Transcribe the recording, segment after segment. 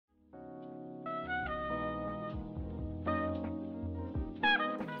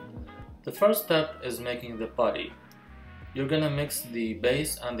The first step is making the putty. You're gonna mix the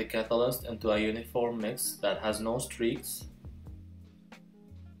base and the catalyst into a uniform mix that has no streaks.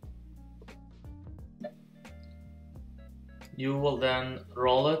 You will then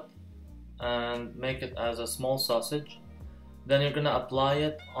roll it and make it as a small sausage. Then you're gonna apply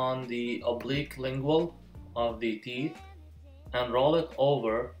it on the oblique lingual of the teeth and roll it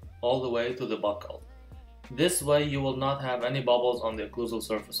over all the way to the buccal. This way you will not have any bubbles on the occlusal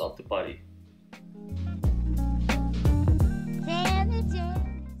surface of the putty.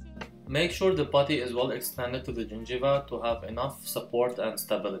 Make sure the putty is well extended to the gingiva to have enough support and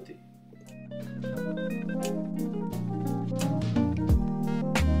stability.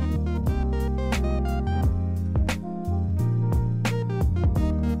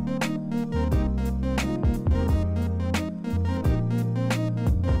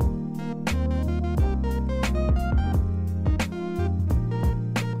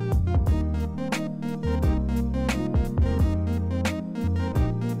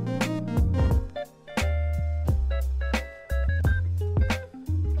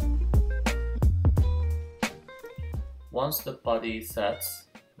 Once the putty sets,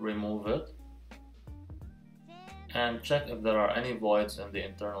 remove it and check if there are any voids in the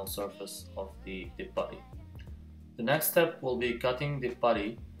internal surface of the putty. The next step will be cutting the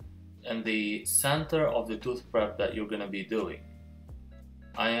putty in the center of the tooth prep that you're going to be doing.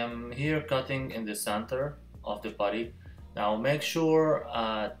 I am here cutting in the center of the putty. Now make sure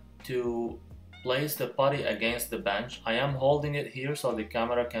to place the putty against the bench. I am holding it here so the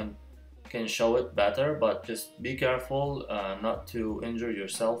camera can show it better, but just be careful not to injure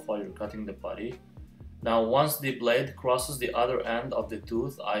yourself while you're cutting the putty. Now once the blade crosses the other end of the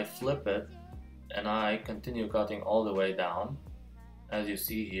tooth, I flip it and I continue cutting all the way down, as you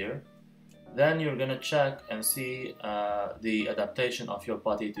see here. Then you're gonna check and see the adaptation of your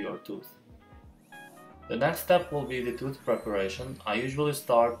putty to your tooth. The next step will be the tooth preparation. I usually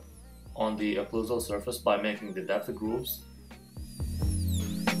start on the occlusal surface by making the depth grooves.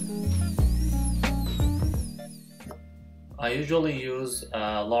 I usually use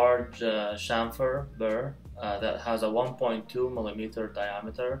a large chamfer burr that has a 1.2 mm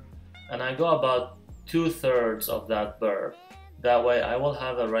diameter, and I go about 2/3 of that burr. That way I will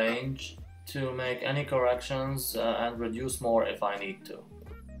have a range to make any corrections and reduce more if I need to.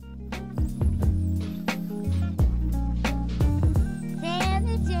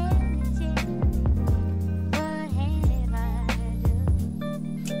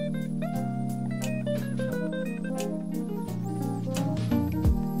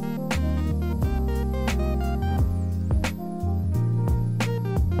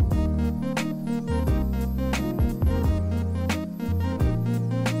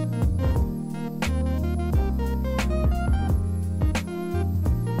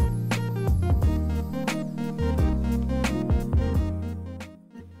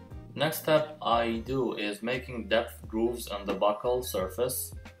 Next step I do is making depth grooves on the buccal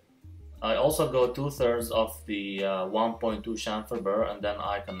surface. I also go 2/3 of the 1.2 chamfer burr, and then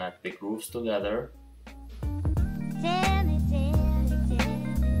I connect the grooves together.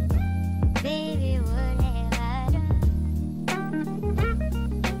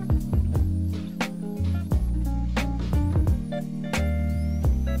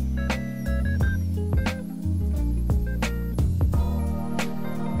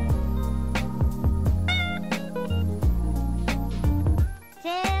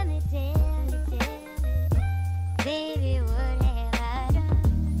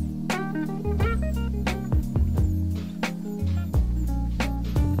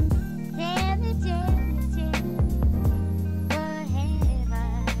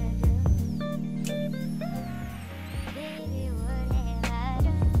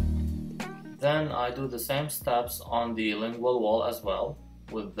 Then I do the same steps on the lingual wall as well,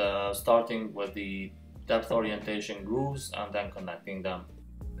 with starting with the depth orientation grooves and then connecting them.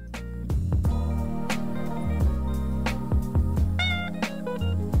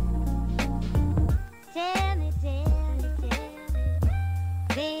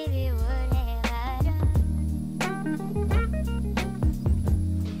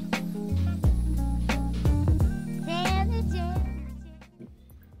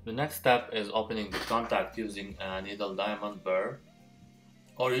 The next step is opening the contact using a needle diamond burr,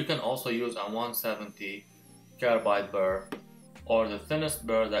 or you can also use a 170 carbide burr, or the thinnest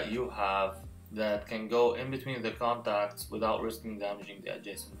burr that you have that can go in between the contacts without risking damaging the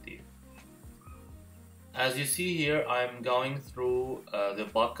adjacent teeth. As you see here, I'm going through the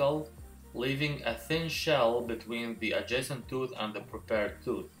buccal, leaving a thin shell between the adjacent tooth and the prepared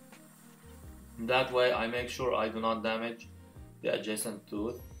tooth. That way I make sure I do not damage the adjacent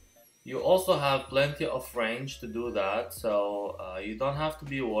tooth. You also have plenty of range to do that, so you don't have to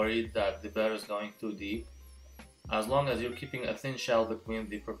be worried that the bear is going too deep. As long as you're keeping a thin shell between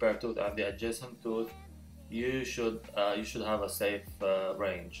the prepared tooth and the adjacent tooth, you should have a safe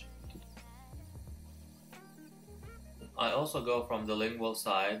range. I also go from the lingual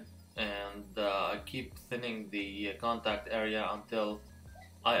side, and I keep thinning the contact area until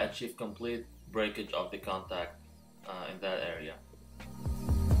I achieve complete breakage of the contact in that area.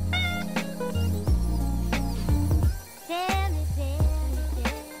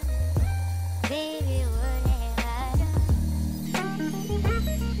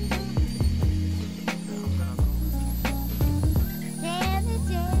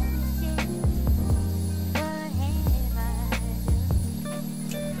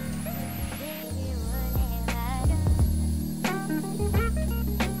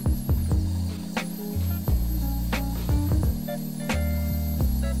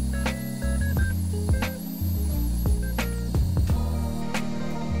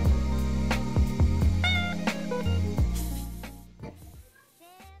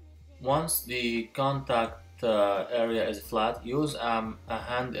 Once the contact area is flat, use a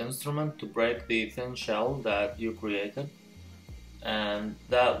hand instrument to break the thin shell that you created, and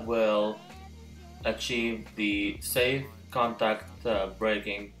that will achieve the safe contact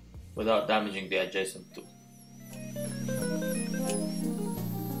breaking without damaging the adjacent tooth.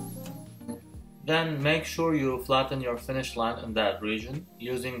 Then make sure you flatten your finish line in that region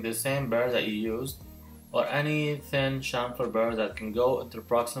using the same burr that you used, or any thin chamfer burr that can go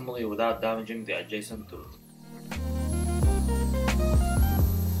interproximally without damaging the adjacent tooth.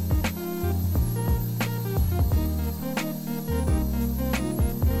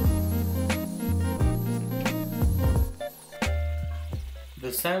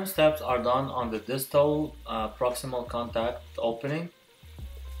 The same steps are done on the distal proximal contact opening.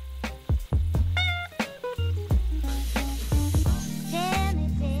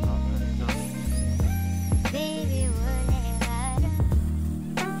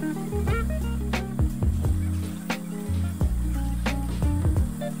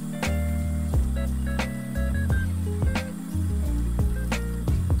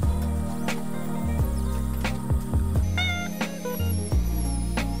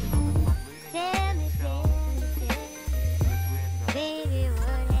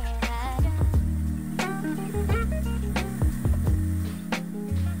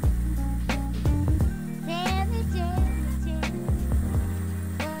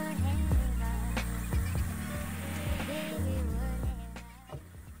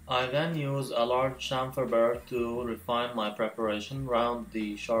 I then use a large chamfer burr to refine my preparation, round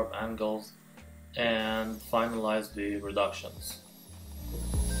the sharp angles, and finalize the reductions.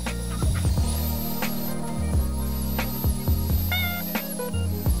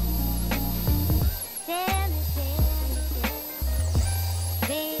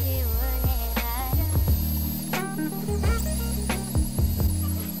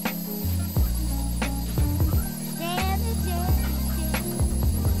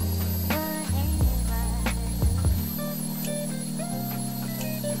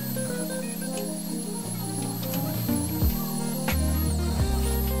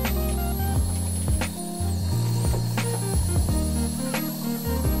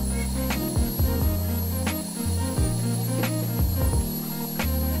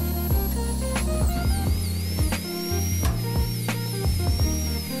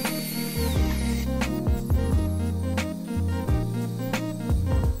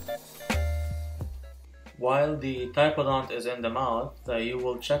 While the typodont is in the mouth, you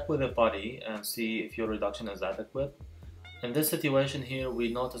will check with the putty and see if your reduction is adequate. In this situation here,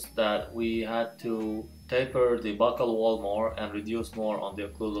 we noticed that we had to taper the buccal wall more and reduce more on the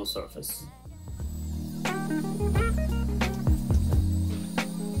occlusal surface.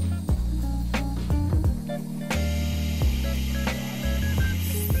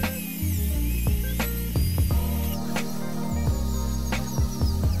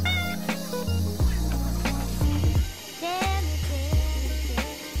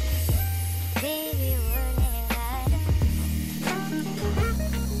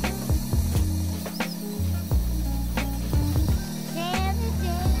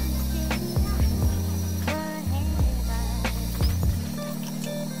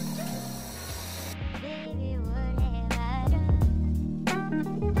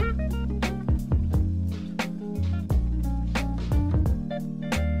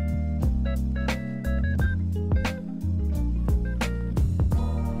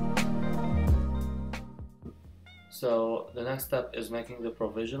 So the next step is making the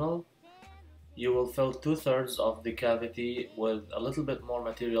provisional. you will fill 2/3 of the cavity with a little bit more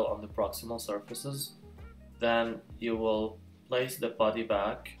material on the proximal surfaces. Then you will place the putty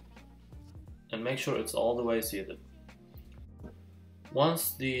back and make sure it's all the way seated. Once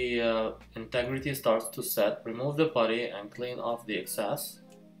the integrity starts to set, remove the putty and clean off the excess.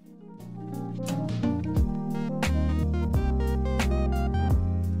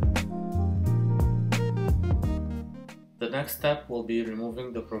 The next step will be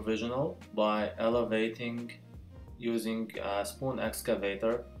removing the provisional by elevating using a spoon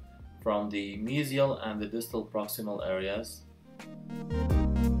excavator from the mesial and the distal proximal areas.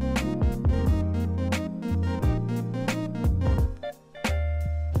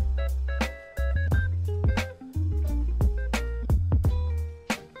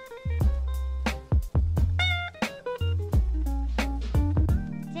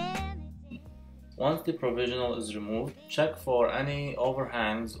 Once the provisional is removed, check for any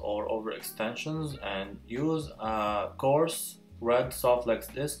overhangs or overextensions and use a coarse red softlex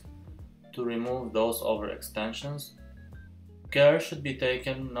disc to remove those overextensions. Care should be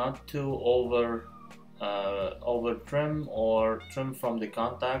taken not to over trim or trim from the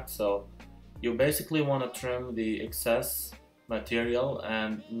contact, so you basically want to trim the excess material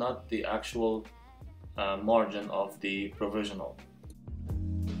and not the actual margin of the provisional.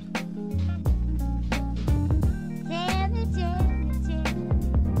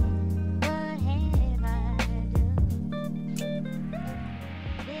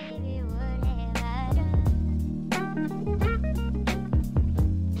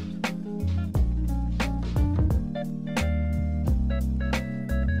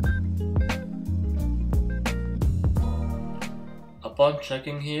 Upon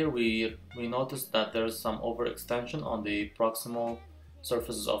checking here, we noticed that there is some overextension on the proximal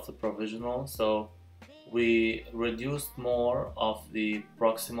surfaces of the provisional, so we reduced more of the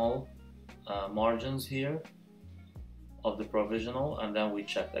proximal margins here of the provisional, and then we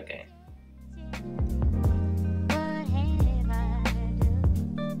checked again.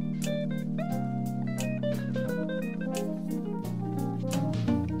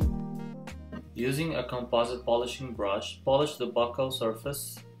 Using a composite polishing brush, polish the buccal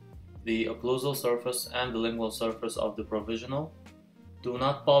surface, the occlusal surface, and the lingual surface of the provisional. Do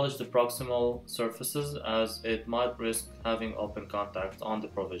not polish the proximal surfaces as it might risk having open contact on the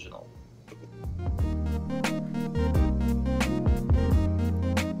provisional.